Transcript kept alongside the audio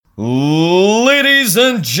Ladies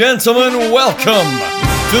and gentlemen, welcome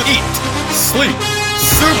to Eat, Sleep,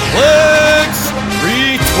 Suplex,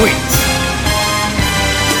 Retweet.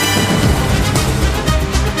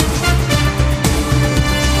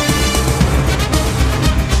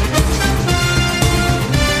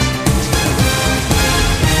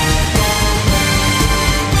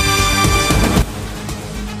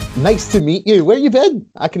 Nice to meet you. Where you been?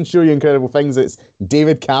 I can show you incredible things. It's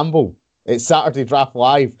David Campbell. It's Saturday Draft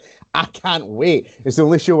Live. I can't wait. It's the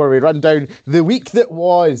only show where we run down the week that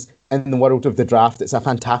was in the world of the draft. It's a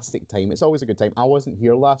fantastic time. It's always a good time. I wasn't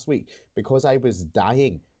here last week because I was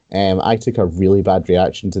dying. I took a really bad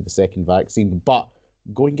reaction to the second vaccine, but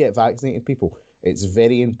go and get vaccinated, people. It's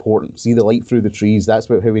very important. See the light through the trees. That's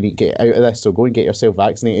how we need to get out of this. So go and get yourself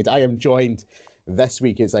vaccinated. I am joined this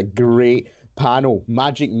week. It's a great panel.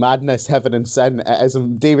 Magic Madness, Heaven and Sin. It is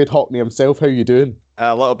David Hockney himself. How you doing?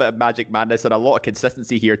 A little bit of Magic Madness and a lot of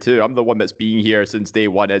consistency here too. I'm the one that's been here since day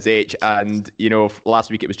one as H. And, you know, last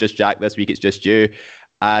week it was just Jack. This week it's just you.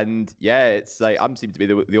 And yeah, it's like I'm seem to be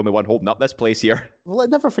the only one holding up this place here. Well, I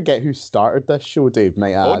never forget who started this show, Dave.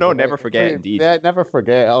 Might add. Oh no, never forget indeed. Yeah, never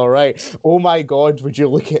forget. All right. Oh my God, would you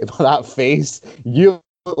look at that face? You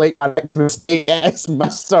look like yes,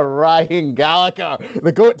 Mr. Ryan Gallagher.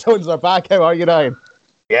 The goat tones are back. How are you, Ryan?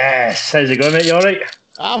 Yes. How's it going, mate? You all right?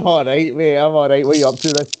 I'm all right, mate. I'm all right. What are you up to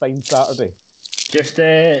this fine Saturday? Just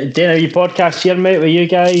doing a wee podcast here, mate, with you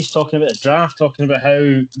guys, talking about the draft, talking about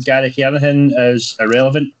how Gary Kernahan is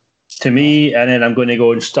irrelevant to me, and then I'm going to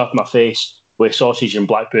go and stuff my face with sausage and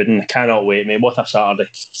black pudding. I cannot wait, mate. What a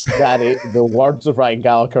Saturday. Gary, the words of Ryan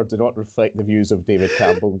Gallagher do not reflect the views of David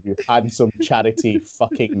Campbell. You handsome charity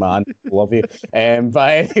fucking man. Love you.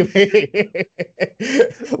 But anyway,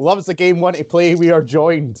 loves the game, want to play. We are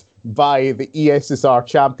joined by the ESSR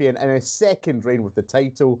champion in his second reign with the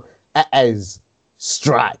title. It is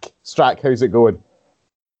Strack. Strack, how's it going?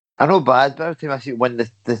 I know bad, but every time I see you win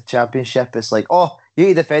the championship, it's like, oh, you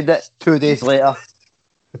need to defend it 2 days later.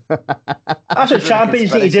 That's what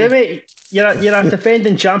champions need to do, mate. You're a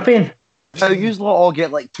defending champion. So usually all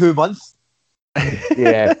get like 2 months.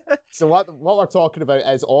 Yeah. So what we're talking about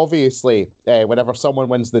is obviously whenever someone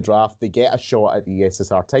wins the draft, they get a shot at the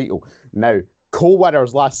ESSR title. Now,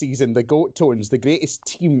 co-winners last season, the Goat Tones, the greatest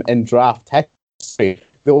team in draft history,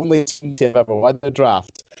 the only team to have ever won the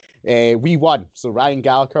draft. We won. So Ryan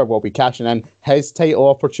Gallagher will be cashing in his title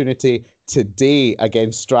opportunity today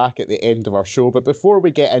against Strack at the end of our show. But before we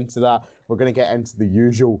get into that, we're going to get into the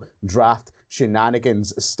usual draft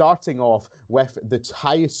shenanigans, starting off with the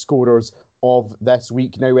highest scorers of this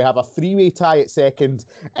week. Now we have a three-way tie at second,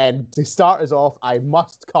 and to start us off, I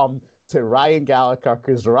must come to Ryan Gallagher,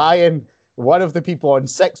 because Ryan, one of the people on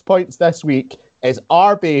 6 points this week, is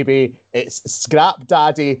our baby. It's Scrap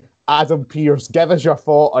Daddy, Adam Pearce. Give us your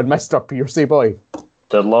thought on Mr. Piercey boy.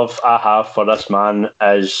 The love I have for this man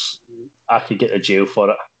is, I could get to jail for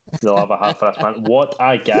it. The love I have for this man. What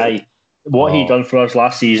a guy. What he done for us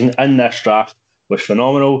last season in this draft was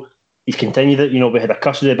phenomenal. He's continued it. You know, we had a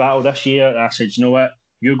custody battle this year, and I said, you know what,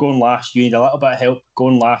 you're going last. You need a little bit of help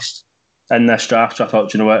going last in this draft. So I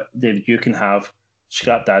thought, you know what, David, you can have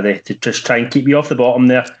Scrap Daddy to just try and keep you off the bottom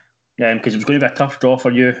there, because it was going to be a tough draw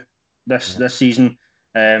for you this season,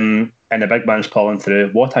 and the big man's pulling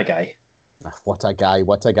through. What a guy. What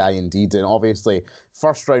a guy indeed. And obviously,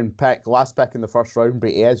 first round pick, last pick in the first round, but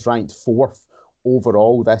he is ranked 4th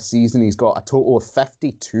overall this season. He's got a total of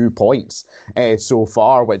 52 points so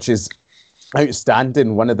far, which is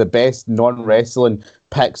outstanding. One of the best non-wrestling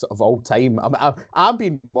picks of all time.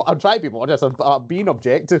 I'm trying to be modest. I'm being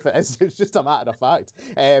objective. It's just a matter of fact.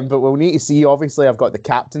 But we'll need to see. Obviously, I've got the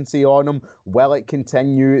captaincy on him. Will it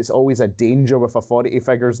continue? It's always a danger with authority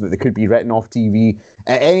figures that they could be written off TV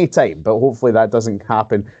at any time. But hopefully that doesn't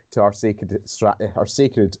happen to our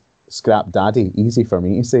sacred Scrap Daddy. Easy for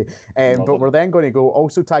me to say. But we're then going to go,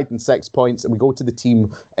 also tied in 6 points, and we go to the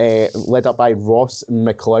team led up by Ross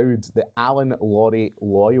McLeod, the Alan Laurie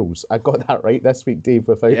Loyals. I got that right this week, Dave.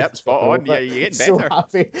 Yep, spot on. Yeah, you're getting so better.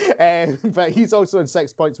 Happy. But he's also in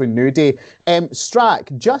 6 points with New Day.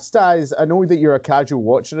 Strack, just as I know that you're a casual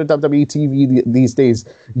watcher of WWE TV these days,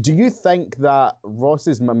 do you think that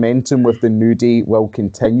Ross's momentum with the New Day will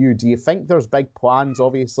continue? Do you think there's big plans,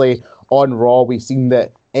 obviously, on Raw? We've seen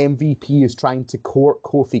that MVP is trying to court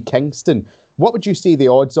Kofi Kingston. What would you say the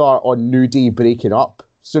odds are on New Day breaking up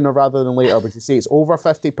sooner rather than later? Would you say it's over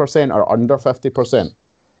 50% or under 50%?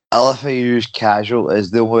 I love how you use casual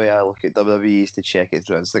as the only way I look at WWE is to check it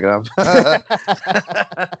through Instagram.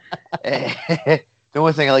 The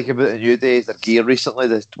only thing I like about the New Day is their gear recently,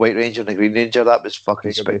 the White Ranger and the Green Ranger. That was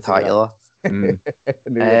fucking spectacular. I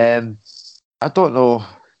don't know.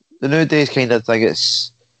 the New Days kind of thing,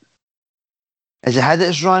 has it had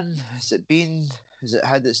its run? Has it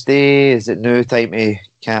had its day? Is it now time to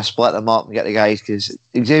kind of split them up and get the guys? Because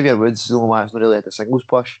Xavier Woods is the only one that's not really had a singles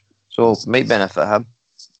push, so it might benefit him.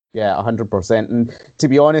 Yeah, 100%. And to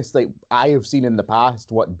be honest, like, I have seen in the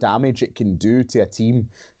past what damage it can do to a team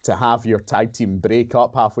to have your tag team break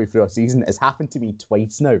up halfway through a season. It's happened to me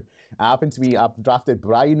twice now. It happened to me, I drafted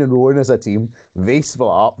Brian and Rowan as a team. They split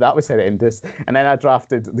up. That was horrendous. And then I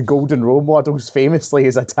drafted the Golden Role Models famously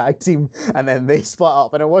as a tag team, and then they split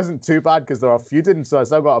up. And it wasn't too bad because they were feuding, so I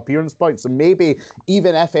still got appearance points. So maybe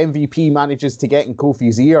even if MVP manages to get in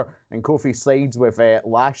Kofi's ear and Kofi slides with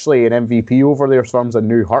Lashley and MVP over there, forms a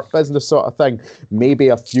new Hurt Business sort of thing, maybe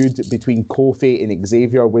a feud between Kofi and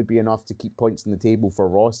Xavier would be enough to keep points on the table for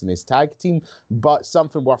Ross and his tag team, but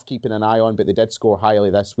something worth keeping an eye on. But they did score highly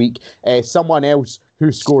this week. Someone else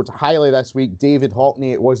who scored highly this week, David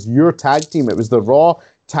Hockney, it was your tag team. It was the Raw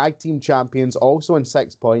Tag Team Champions, also on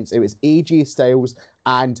 6 points. It was AJ Styles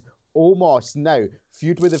and Omos. Now,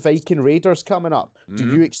 feud with the Viking Raiders coming up.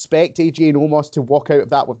 Do you expect AJ and Omos to walk out of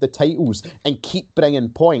that with the titles and keep bringing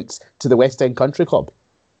points to the West End Country Club?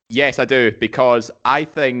 Yes, I do, because I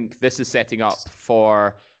think this is setting up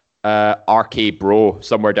for RK Bro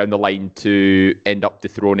somewhere down the line to end up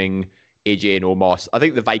dethroning AJ and Omos. I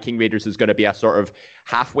think the Viking Raiders is going to be a sort of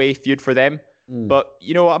halfway feud for them. But,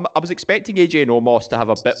 you know, I was expecting AJ and Omos to have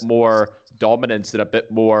a bit more dominance and a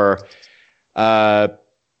bit more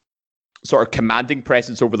sort of commanding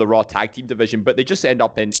presence over the Raw Tag Team division, but they just end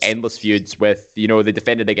up in endless feuds with, you know, they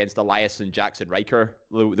defended against Elias and Jackson Riker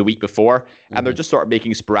the week before, and they're just sort of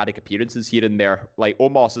making sporadic appearances here and there. Like,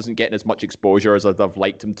 Omos isn't getting as much exposure as I'd have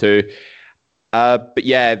liked him to. But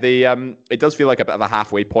yeah, it does feel like a bit of a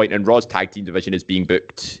halfway point, and Raw's Tag Team division is being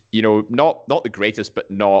booked, you know, not the greatest,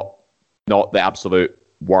 but not the absolute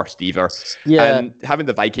worst either. Yeah. And having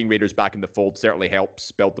the Viking Raiders back in the fold certainly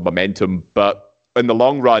helps build the momentum, but in the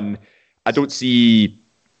long run, I don't see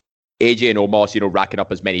AJ and Omos, you know, racking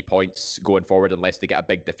up as many points going forward unless they get a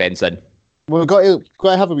big defense in. We've got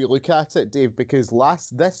to have a wee look at it, Dave, because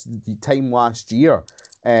this time last year,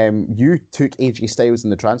 you took AJ Styles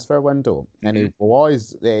in the transfer window, and he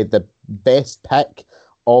was the best pick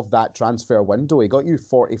of that transfer window. He got you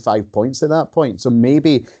 45 points at that point. So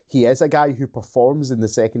maybe he is a guy who performs in the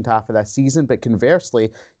second half of this season. But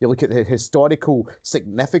conversely, you look at the historical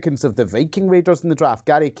significance of the Viking Raiders in the draft.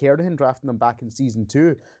 Gary Kernahan drafting them back in season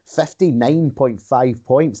 2, 59.5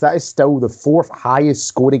 points. That is still the 4th highest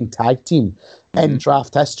scoring tag team in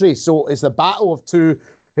draft history. So it's the battle of two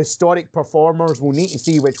historic performers. We'll need to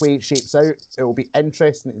see which way it shapes out. It will be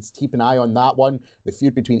interesting to keep an eye on that one. The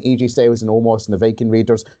feud between AJ Styles and Omos and the Viking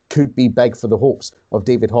Raiders could be big for the hopes of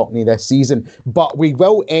David Hockney this season. But we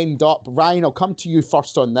will end up, Ryan, I'll come to you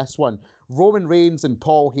first on this one. Roman Reigns and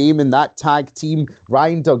Paul Heyman, that tag team,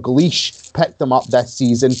 Ryan Dalglish picked them up this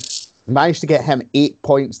season, managed to get him 8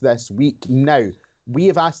 points this week. Now, we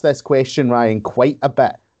have asked this question, Ryan, quite a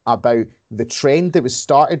bit about the trend that was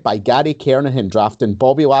started by Gary Kernahan drafting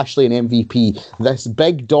Bobby Lashley and MVP, this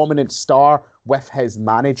big dominant star with his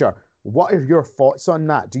manager. What are your thoughts on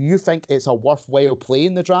that? Do you think it's a worthwhile play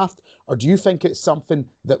in the draft, or do you think it's something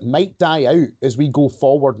that might die out as we go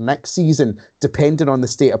forward next season, depending on the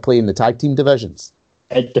state of play in the tag team divisions?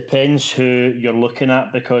 It depends who you're looking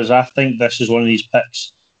at, because I think this is one of these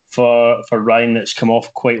picks for Ryan that's come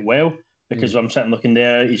off quite well, because I'm sitting looking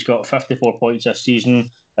there, he's got 54 points this season.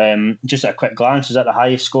 Just at a quick glance, is that the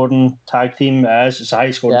highest scoring tag team? It's the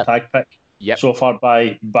highest scoring tag pick so far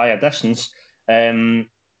by a distance. The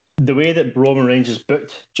way that Roman Reigns is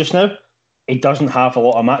booked just now, he doesn't have a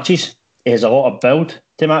lot of matches. He has a lot of build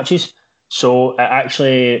to matches. So it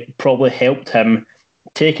actually probably helped him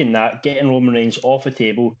taking that, getting Roman Reigns off the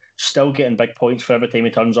table, still getting big points for every time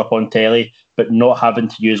he turns up on telly, but not having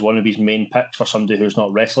to use one of his main picks for somebody who's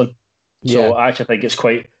not wrestling. So I actually think it's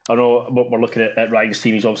quite... I know what we're looking at Ryan's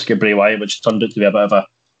team, he's obviously got Bray Wyatt, which turned out to be a bit of a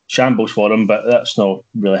shambles for him, but that's not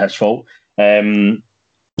really his fault.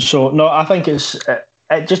 So, no, I think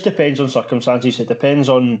it just depends on circumstances. It depends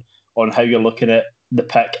on how you're looking at the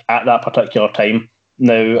pick at that particular time.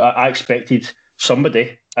 Now, I expected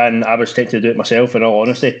somebody, and I was tempted to do it myself, in all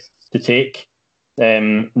honesty, to take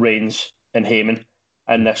Reigns and Heyman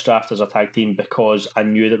in this draft as a tag team, because I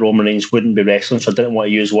knew that Roman Reigns wouldn't be wrestling, so I didn't want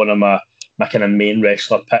to use one of my kind of main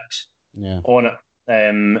wrestler picks on it.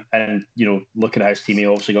 And, you know, looking at his team, he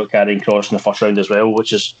obviously got Karrion Kross in the first round as well,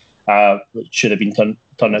 which is should have been turned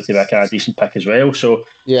out to be a kind of decent pick as well. So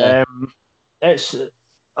it's,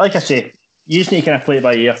 like I say, you just need to kind of play it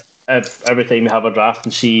by ear every time you have a draft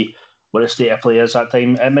and see what the state of play is that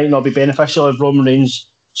time. It might not be beneficial if Roman Reigns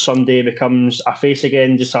Sunday becomes a face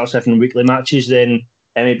again, just starts having weekly matches, then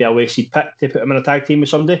it may be a wasted pick to put him in a tag team with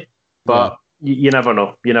somebody. But you never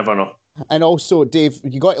know. You never know. And also, Dave,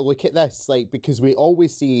 you got to look at this, like, because we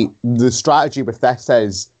always see the strategy with this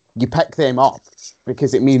is you pick them up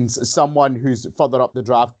because it means someone who's further up the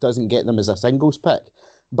draft doesn't get them as a singles pick.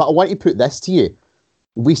 But I want to put this to you.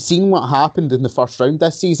 We've seen what happened in the first round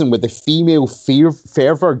this season with the female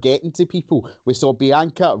fervour getting to people. We saw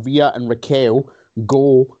Bianca, Rhea and Raquel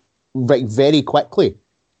go very quickly.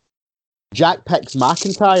 Jack picks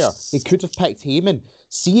McIntyre. He could have picked Heyman.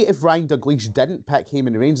 See if Ryan Dalglish didn't pick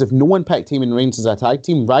Heyman Reigns. If no one picked Heyman Reigns as a tag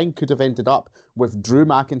team, Ryan could have ended up with Drew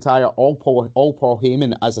McIntyre, all Paul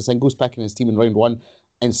Heyman as a singles pick in his team in round one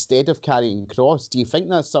instead of carrying Cross. Do you think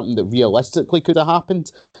that's something that realistically could have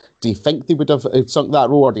happened? Do you think they would have sunk that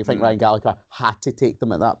role, or do you think Ryan Gallagher had to take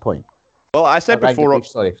them at that point? Well, I said before.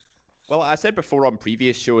 Sorry. Well, I said before on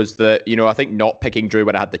previous shows that, I think not picking Drew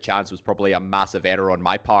when I had the chance was probably a massive error on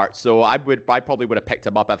my part. So I probably would have picked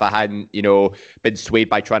him up if I hadn't, been swayed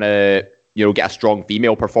by trying to, get a strong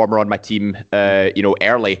female performer on my team,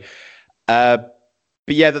 early.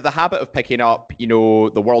 But yeah, the habit of picking up,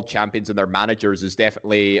 the world champions and their managers is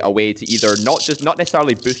definitely a way to either not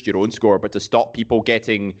necessarily boost your own score, but to stop people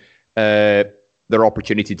getting their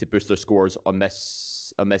opportunity to boost their scores on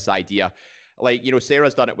this idea. Like,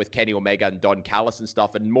 Sarah's done it with Kenny Omega and Don Callis and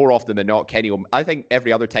stuff, and more often than not, I think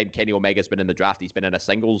every other time Kenny Omega's been in the draft, he's been in a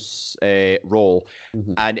singles role,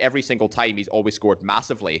 and every single time he's always scored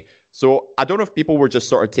massively. So I don't know if people were just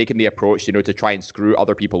sort of taking the approach, to try and screw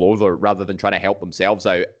other people over rather than trying to help themselves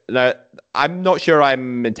out. Now, I'm not sure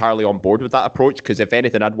I'm entirely on board with that approach, because if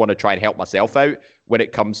anything, I'd want to try and help myself out when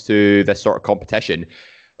it comes to this sort of competition.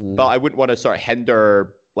 But I wouldn't want to sort of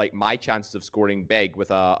hinder my chances of scoring big with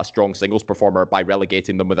a strong singles performer by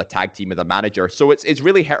relegating them with a tag team with a manager. So it's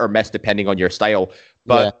really hit or miss depending on your style.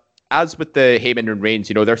 But as with the Heyman and Reigns,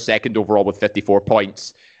 they're second overall with 54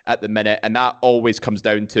 points at the minute. And that always comes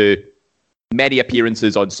down to many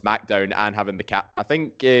appearances on SmackDown and having the cap. I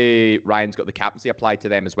think Ryan's got the captaincy applied to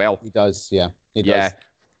them as well. He does, yeah. He does.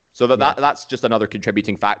 So that's just another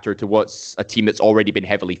contributing factor to what's a team that's already been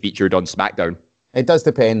heavily featured on SmackDown. It does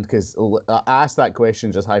depend, because I asked that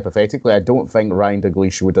question just hypothetically. I don't think Ryan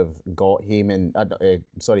Dalglish would have got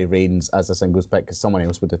Reigns as a singles pick, because someone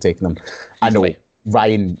else would have taken them. I know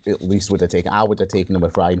Ryan at least would have taken. I would have taken them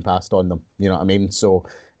if Ryan passed on them. You know what I mean? So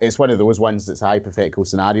it's one of those ones that's a hypothetical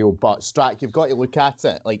scenario. But Strack, you've got to look at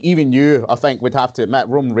it. Like, even you, I think, would have to admit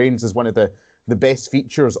Roman Reigns is one of the best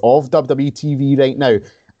features of WWE TV right now.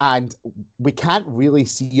 And we can't really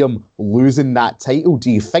see him losing that title. Do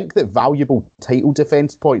you think that valuable title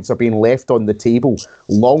defense points are being left on the table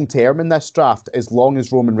long term in this draft, as long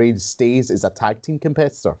as Roman Reigns stays as a tag team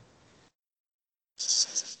competitor?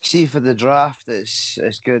 See, for the draft,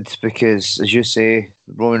 it's good because, as you say,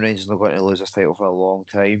 Roman Reigns is not going to lose his title for a long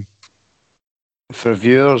time. For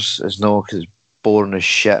viewers, it's no, because it's boring as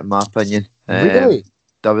shit, in my opinion. Really?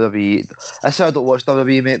 WWE. That's why I don't watch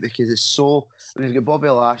WWE, mate, because it's so. I mean, you've got Bobby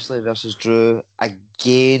Lashley versus Drew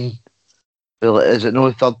again. Is it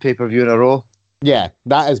no third pay-per-view in a row? Yeah,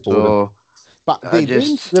 that is boring. So, but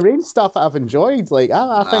the Reigns stuff I've enjoyed. Like,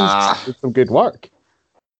 I think it's some good work.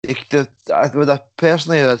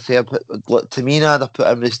 Personally, I'd say Tamina, I'd put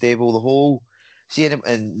him in the stable. The whole seeing him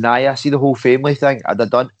and Nia, see the whole family thing. I'd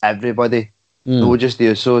have done everybody, not just the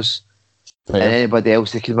Usos, and anybody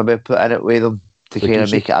else they could maybe put in it with them to kind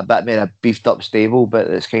of make it a bit more a beefed up stable. But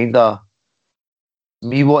it's kind of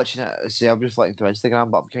me watching it. See, I'm just flicking through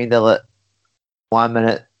Instagram, but I'm kind of like 1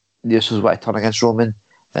 minute the Usos want to turn against Roman,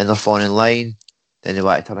 then they're falling in line, then they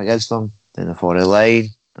want to turn against them, then they're falling in line.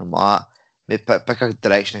 I'm like, maybe pick a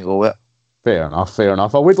direction and go with it. Fair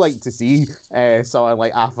enough. I would like to see someone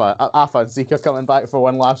like Afa and Sika coming back for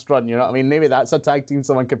one last run. You know what I mean? Maybe that's a tag team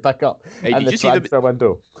someone could pick up in the transfer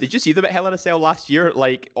window. Did you see them at Hell in a Cell last year?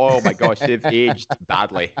 Like, oh my gosh, they've aged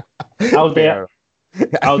badly. Out there.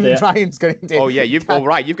 Ryan's going to. Oh yeah, you've got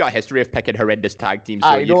a history of picking horrendous tag teams. So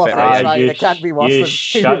I know fit right. Ryan, it can't be worse.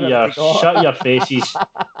 Shut your faces.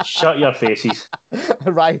 Shut your faces.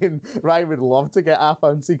 Ryan would love to get Afa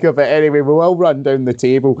and Sika, but anyway, we will run down the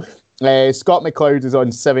table. Scott McLeod is on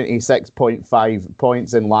 76.5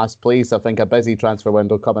 points in last place. I think a busy transfer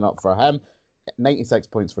window coming up for him. 96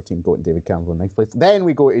 points for Team Goat and David Campbell in ninth place. Then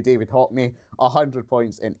we go to David Hockney, 100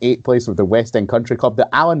 points in 8th place with the West End Country Club. The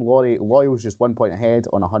Alan Laurie Loyals just 1 point ahead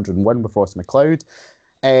on 101 with Ross McLeod.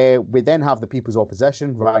 We then have the People's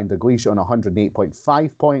Opposition, Ryan Dalglish on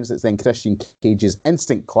 108.5 points. It's then Christian Cage's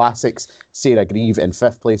Instant Classics, Sarah Grieve in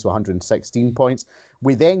 5th place with 116 points.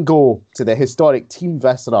 We then go to the historic Team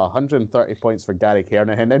Viscera, 130 points for Gary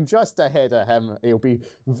Kernahan, and just ahead of him, he'll be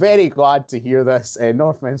very glad to hear this,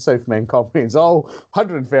 Northmen, Southmen, Companies, all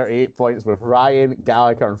 138 points with Ryan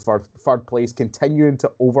Gallagher in third place, continuing to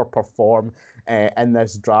overperform in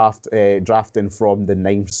this draft, drafting from the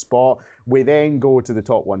 9th spot. We then go to the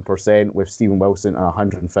top 1% with Stephen Wilson at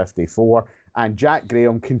 154, and Jack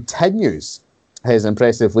Graham continues his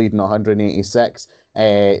impressive lead in 186.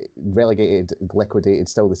 Relegated, liquidated,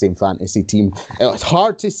 still the same fantasy team. It's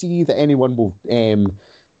hard to see that anyone will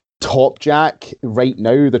top Jack right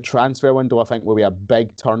now. The transfer window, I think, will be a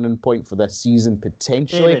big turning point for this season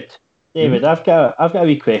potentially. David, I've got a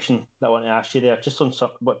wee question that I want to ask you there, just on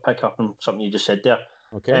what pick up on something you just said there.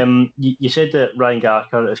 Okay. You said that Ryan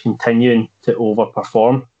Gallagher is continuing to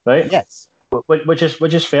overperform, right? Yes. Which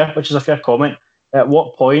is fair. Which is a fair comment. At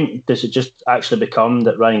what point does it just actually become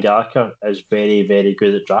that Ryan Gallagher is very, very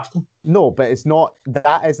good at drafting? No, but it's not.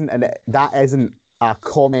 That isn't a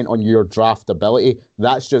comment on your draft ability.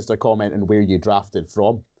 That's just a comment on where you drafted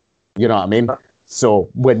from. You know what I mean? So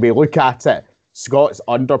when we look at it, Scott's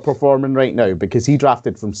underperforming right now because he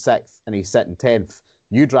drafted from 6th and he's sitting 10th.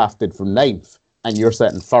 You drafted from 9th and you're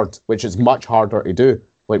sitting 3rd, which is much harder to do.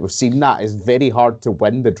 Like, we've seen that. It's very hard to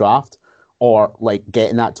win the draft or like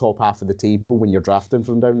getting that top half of the table when you're drafting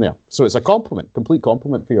from down there. So it's a complete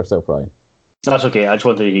compliment for yourself, Ryan. That's okay. I just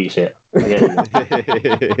wanted to hear you say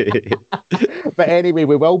it. But anyway,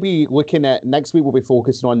 we will be looking at next week. We'll be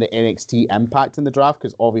focusing on the NXT Impact in the draft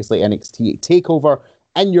because obviously NXT Takeover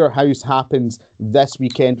in your house happens this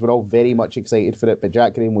weekend. We're all very much excited for it. But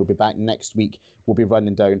Jack Graham will be back next week. We'll be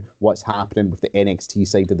running down what's happening with the NXT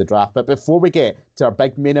side of the draft. But before we get to our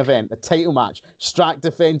big main event, the title match, Strack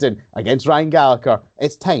defending against Ryan Gallagher,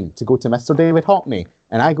 it's time to go to Mr. David Hockney.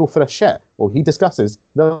 And I go for a shit while he discusses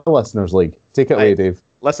the Listeners League. Take it away, Dave.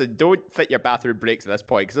 Listen, don't fit your bathroom breaks at this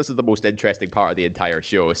point because this is the most interesting part of the entire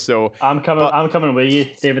show. So I'm coming with you,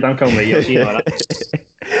 David. I'm coming with you. I'll see you on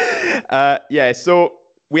it. So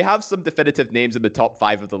we have some definitive names in the top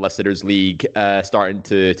 5 of the Listeners League starting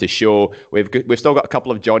to show. We've still got a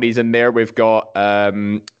couple of Johnnies in there. We've got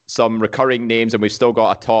some recurring names, and we've still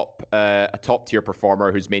got a top tier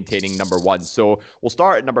performer who's maintaining number 1. So we'll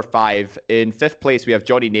start at number 5. In 5th place, we have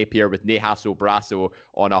Johnny Napier with Nehaso Brasso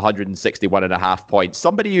on 161.5 points.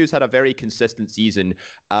 Somebody who's had a very consistent season,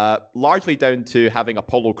 largely down to having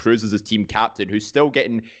Apollo Crews as his team captain, who's still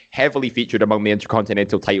getting heavily featured among the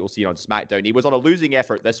Intercontinental title scene on SmackDown. He was on a losing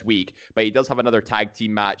effort this week, but he does have another tag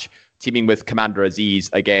team match teaming with Commander Aziz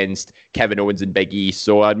against Kevin Owens and Big E.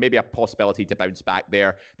 So maybe a possibility to bounce back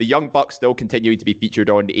there. The Young Bucks still continuing to be featured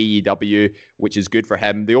on AEW, which is good for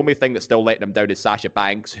him. The only thing that's still letting him down is Sasha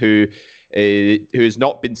Banks, who has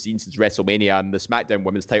not been seen since WrestleMania, and the SmackDown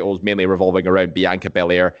Women's title is mainly revolving around Bianca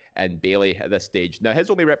Belair and Bayley at this stage. Now, his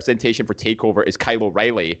only representation for TakeOver is Kyle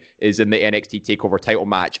O'Reilly is in the NXT TakeOver title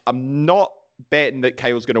match. I'm not betting that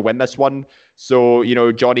Kyle's going to win this one. So,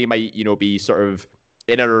 Johnny might, be sort of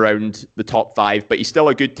in and around the top 5, but he's still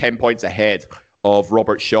a good 10 points ahead of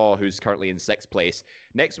Robert Shaw, who's currently in 6th place.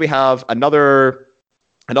 Next, we have another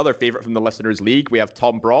favourite from the Listeners League. We have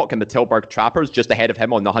Tom Brock and the Tilburg Trappers just ahead of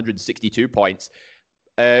him on 162 points.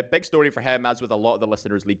 Big story for him, as with a lot of the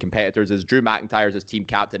Listeners League competitors, is Drew McIntyre's his team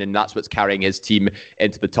captain, and that's what's carrying his team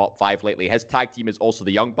into the top 5 lately. His tag team is also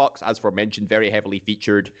the Young Bucks, as aforementioned, very heavily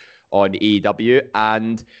featured on AEW.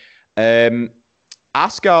 And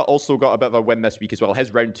Asuka also got a bit of a win this week as well.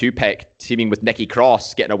 His round 2 pick, teaming with Nikki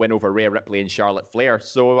Cross, getting a win over Rhea Ripley and Charlotte Flair.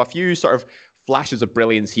 So a few sort of flashes of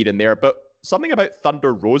brilliance here and there. But something about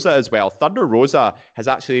Thunder Rosa as well. Thunder Rosa has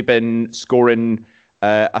actually been scoring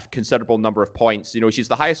a considerable number of points. She's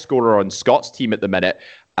the highest scorer on Scott's team at the minute,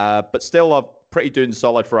 but still a pretty doing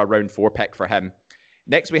solid for a round 4 pick for him.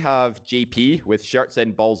 Next, we have JP with Shirts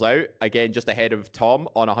In, Balls Out, again, just ahead of Tom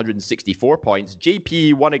on 164 points.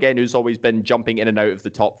 JP, one again, who's always been jumping in and out of the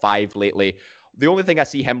top 5 lately. The only thing I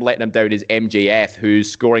see him letting him down is MJF,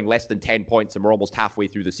 who's scoring less than 10 points, and we're almost halfway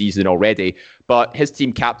through the season already. But his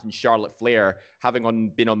team captain, Charlotte Flair, having a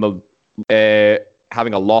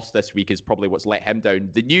loss this week is probably what's let him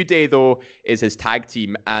down. The New Day, though, is his tag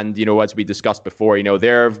team. And, as we discussed before,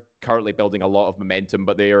 they're currently building a lot of momentum,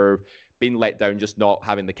 but they are being let down just not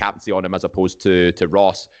having the captaincy on him as opposed to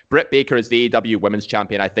Ross. Britt Baker as the AEW Women's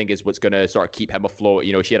Champion, I think, is what's going to sort of keep him afloat.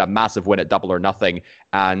 She had a massive win at Double or Nothing,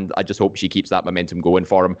 and I just hope she keeps that momentum going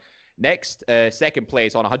for him. Next, second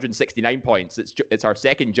place on 169 points. It's our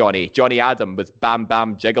second Johnny Adam with Bam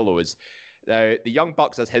Bam Gigolos. The Young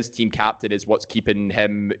Bucks as his team captain is what's keeping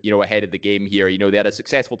him, ahead of the game here. They had a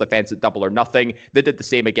successful defense at Double or Nothing. They did the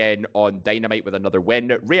same again on Dynamite with another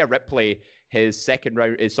win. Rhea Ripley, his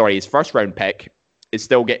first round pick, is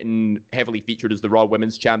still getting heavily featured as the Raw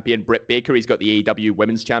Women's Champion. Britt Baker, he's got the AEW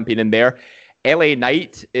Women's Champion in there. LA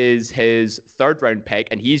Knight is his third round pick,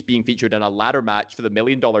 and he's being featured in a ladder match for the $1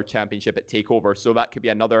 Million Championship at TakeOver. So that could be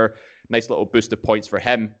another nice little boost of points for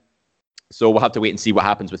him. So we'll have to wait and see what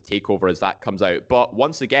happens with TakeOver as that comes out. But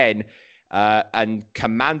once again, and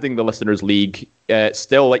commanding the Listeners' League,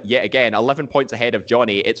 still yet again, 11 points ahead of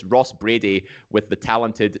Johnny, it's Ross Brady with the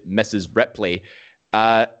talented Mrs. Ripley.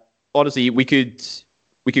 Honestly, we could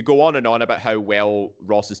go on and on about how well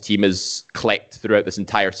Ross's team has clicked throughout this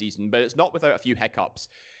entire season, but it's not without a few hiccups.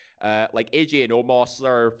 Like AJ and Omos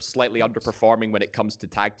are slightly underperforming when it comes to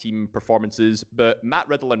tag team performances, but Matt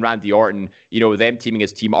Riddle and Randy Orton, them teaming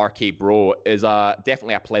as Team RK Bro is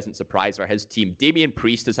definitely a pleasant surprise for his team. Damian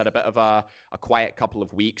Priest has had a bit of a quiet couple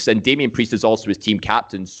of weeks, and Damian Priest is also his team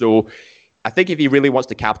captain, so I think if he really wants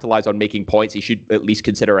to capitalize on making points, he should at least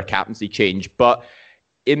consider a captaincy change. But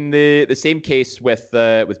in the same case with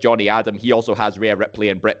Johnny Adam, he also has Rhea Ripley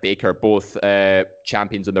and Britt Baker, both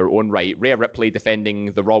champions in their own right. Rhea Ripley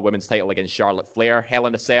defending the Raw Women's title against Charlotte Flair. Hell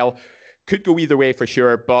in a Cell could go either way for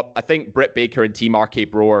sure, but I think Britt Baker and Team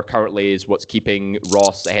RK Bro currently is what's keeping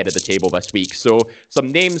Ross ahead of the table this week. So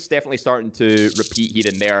some names definitely starting to repeat here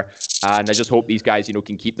and there, and I just hope these guys,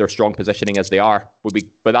 can keep their strong positioning as they are.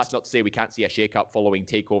 But that's not to say we can't see a shake-up following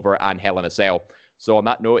TakeOver and Hell in a Cell. So on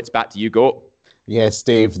that note, it's back to you, Goat. Yes,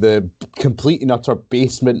 Dave, the complete and utter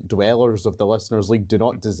basement dwellers of the Listeners' League do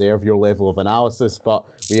not deserve your level of analysis, but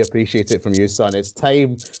we appreciate it from you, son. It's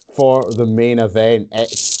time for the main event.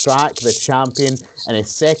 It's Strack, the champion, in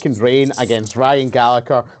his second reign against Ryan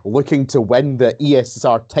Gallagher, looking to win the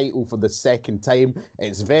ESSR title for the second time.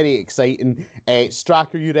 It's very exciting.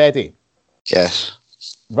 Strack, are you ready? Yes.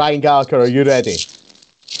 Ryan Gallagher, are you ready?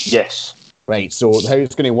 Yes. Right, so how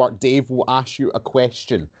it's going to work, Dave will ask you a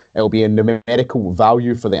question. It'll be a numerical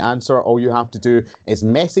value for the answer. All you have to do is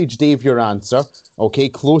message Dave your answer. Okay,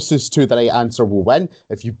 closest to the right answer will win.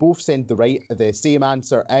 If you both send the same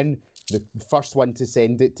answer in, the first one to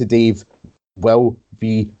send it to Dave will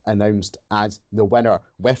be announced as the winner.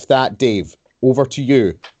 With that, Dave, over to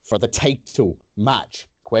you for the title match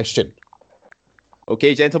question.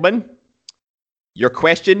 Okay, gentlemen, your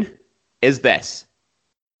question is this.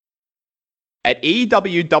 At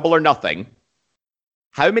AEW Double or Nothing,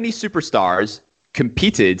 how many superstars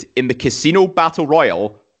competed in the Casino Battle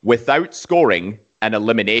Royal without scoring an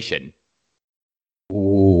elimination?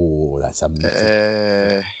 Oh, that's amazing.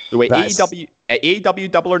 So at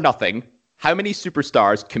AEW Double or Nothing, how many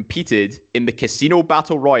superstars competed in the Casino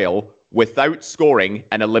Battle Royal without scoring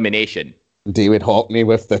an elimination? David Hockney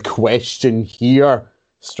with the question here.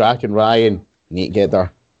 Strack and Ryan need to get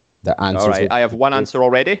their answers. All right, I have one answer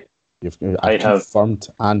already. I have confirmed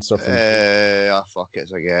answer from fuck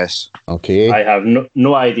it, I guess. Okay. I have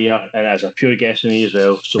no idea, and as a pure guess for me as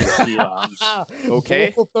well, so we'll see what happens. Okay.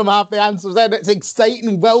 Both of them have the answers in. It's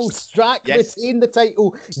exciting. Will Strack retain the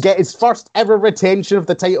title, get his first ever retention of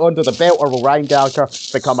the title under the belt, or will Ryan Gallagher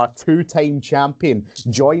become a two-time champion,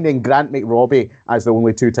 joining Grant McRobbie as the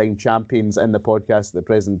only two-time champions in the podcast at the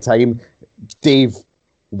present time? Dave,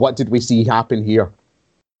 what did we see happen here?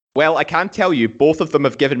 Well, I can tell you, both of them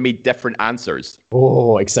have given me different answers.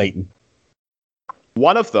 Oh, exciting.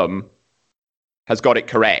 One of them has got it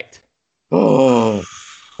correct. Oh.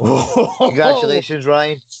 Congratulations,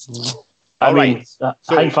 Ryan. All right. So,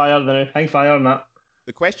 hang fire on that.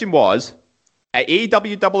 The question was, at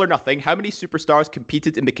AEW Double or Nothing, how many superstars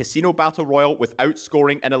competed in the Casino Battle Royal without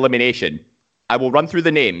scoring an elimination? I will run through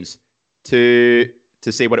the names to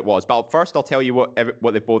say what it was. But first, I'll tell you what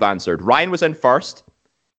they both answered. Ryan was in first.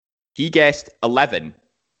 He guessed 11.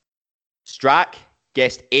 Strack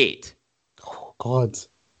guessed 8. Oh, God.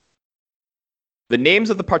 The names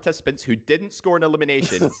of the participants who didn't score an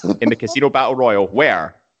elimination in the Casino Battle Royal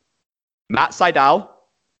were Matt Sydal,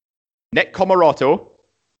 Nick Comoroto,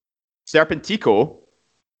 Serpentico,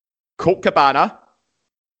 Colt Cabana,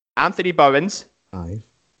 Anthony Bowens, 5,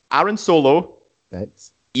 Aaron Solo,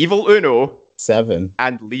 6, Evil Uno, 7,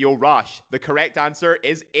 and Leo Rush. The correct answer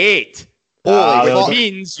is 8. Which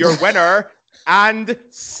means your winner and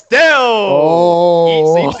still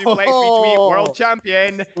Eat Sleep Suplex Retweet World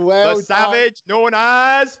Champion, the Savage known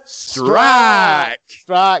as Strack.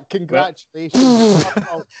 Strack, congratulations.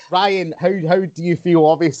 Ryan, how do you feel?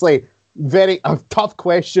 Obviously, a tough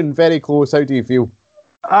question, very close. How do you feel?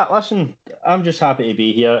 Listen, I'm just happy to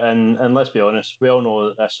be here, and let's be honest, we all know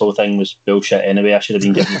that this whole thing was bullshit anyway. I should have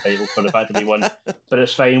been given the title for the fact that we won, but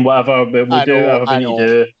it's fine, whatever, we'll do whatever we need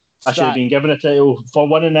to do. I should have been given a title for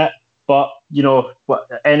winning it, but, you know, what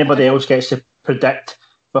anybody else gets to predict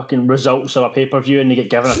fucking results of a pay-per-view and they get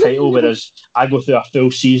given a title, whereas I go through a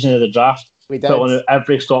full season of the draft, put on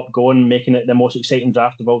every stop going, making it the most exciting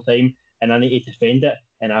draft of all time, and I need to defend it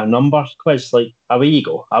in a numbers quiz. Like, away you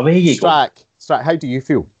go. Strack, how do you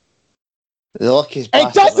feel? The luckiest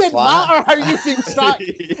It doesn't matter how you feel, Strack.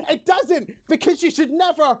 It doesn't, because you should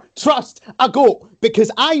never trust a GOAT.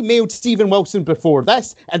 Because I mailed Stephen Wilson before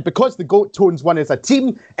this, and because the GOAT Tones won as a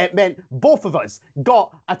team, it meant both of us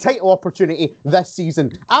got a title opportunity this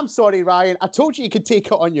season. I'm sorry, Ryan. I told you could take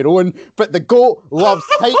it on your own, but the GOAT loves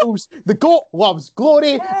titles, the GOAT loves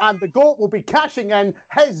glory, and the GOAT will be cashing in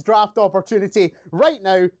his draft opportunity right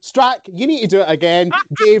now. Strack, you need to do it again.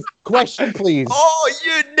 Dave, question, please. Oh,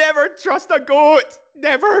 you never trust a GOAT.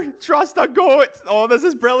 Never trust a GOAT. Oh, this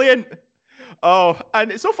is brilliant. Oh,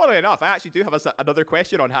 and it's so funny enough, I actually do have another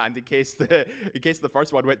question on hand in case the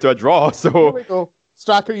first one went to a draw. So here we go.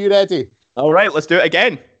 Strack, are you ready? All right, let's do it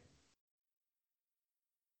again.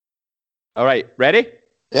 All right, ready?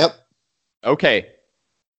 Yep. Okay.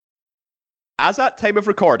 As at time of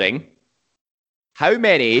recording, how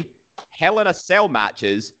many Hell in a Cell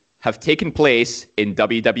matches have taken place in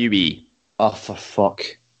WWE? Oh, for fuck.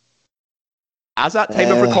 As at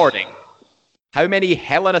time of recording, how many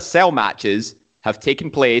Hell in a Cell matches have taken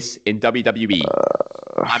place in WWE?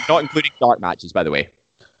 I'm not including dark matches, by the way.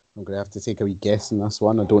 I'm going to have to take a wee guess on this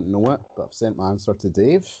one. I don't know it, but I've sent my answer to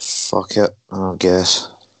Dave. Fuck it. I don't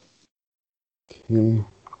guess.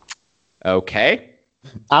 Okay.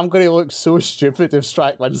 I'm going to look so stupid if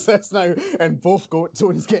Strack wins this now, and both GOAT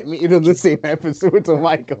Tones get meted on the same episode. Oh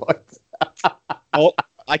my God. Oh,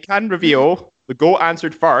 I can reveal the GOAT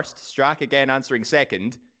answered first, Strack again answering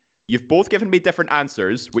second. You've both given me different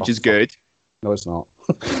answers, which is good. No, it's not.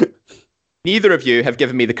 Neither of you have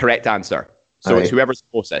given me the correct answer. So it's whoever's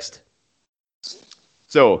closest.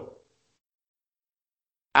 So,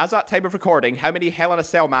 as at time of recording, how many Hell in a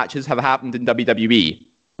Cell matches have happened in WWE?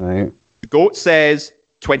 Right. The GOAT says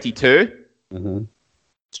 22. Mm-hmm.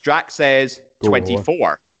 Strack says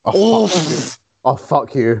 24. Oh,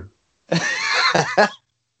 fuck you.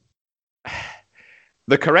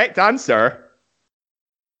 The correct answer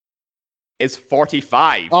is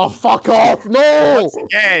 45. Oh, fuck off! No! Once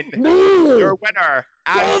again, No! your winner,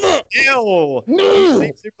 and still No!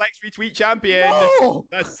 Suplex Retweet champion, No!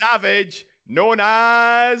 the Savage, known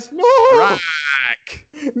as No!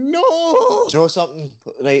 Strack. No! Do you know something?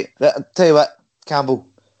 Right, I'll tell you what, Campbell.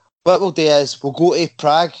 What we'll do is we'll go to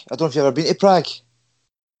Prague. I don't know if you've ever been to Prague.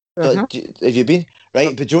 Have you been?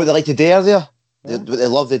 Right, but do you know what they like to do there? They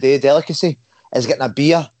love the day delicacy is getting a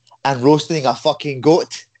beer and roasting a fucking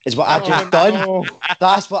goat. Is what I just done.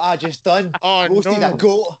 That's what I just done. Roasting a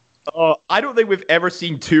goat. I don't think we've ever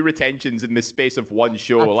seen 2 retentions in the space of one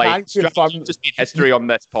show. Strack just made history on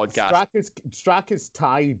this podcast. Strack has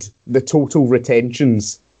tied the total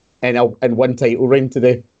retentions in one title reign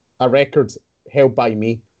to a record held by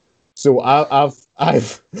me. So I've had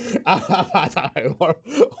a hour.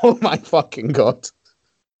 Oh my fucking God.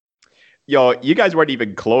 Yo, you guys weren't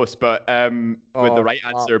even close, but with the right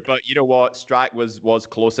answer. But you know what? Strack was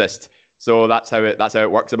closest. So that's how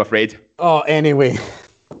it works, I'm afraid. Oh, anyway.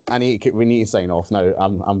 We need to sign off now.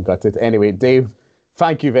 I'm gutted. Anyway, Dave,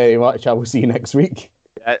 thank you very much. I will see you next week.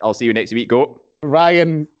 Yeah, I'll see you next week. Go.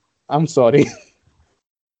 Ryan, I'm sorry.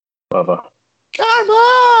 Whatever.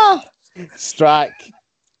 Karma! Strack,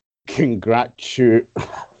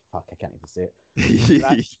 Fuck, I can't even say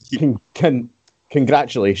it.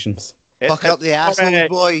 Congratulations. Fuck up the asshole,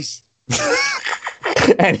 boys.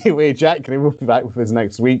 Anyway, Jack Gray will be back with us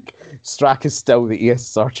next week. Strack is still the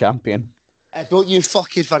ESSR champion. Don't you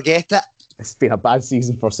fucking forget it. It's been a bad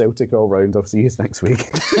season for Celtic all round. I'll see you next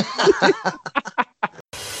week.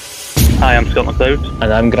 Hi, I'm Scott McLeod.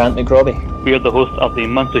 And I'm Grant McRobbie. We are the hosts of the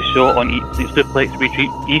monthly show on Eat Sleep Suplex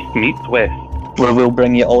Retreat East Meets West, where we'll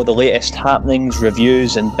bring you all the latest happenings,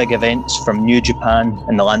 reviews and big events from New Japan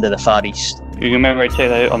and the land of the Far East. You can remember to check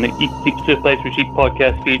that out on the Eat Sleep Suplex Retreat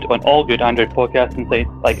podcast feed on all good Android podcasting sites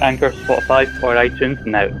like Anchor, Spotify or iTunes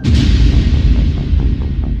now.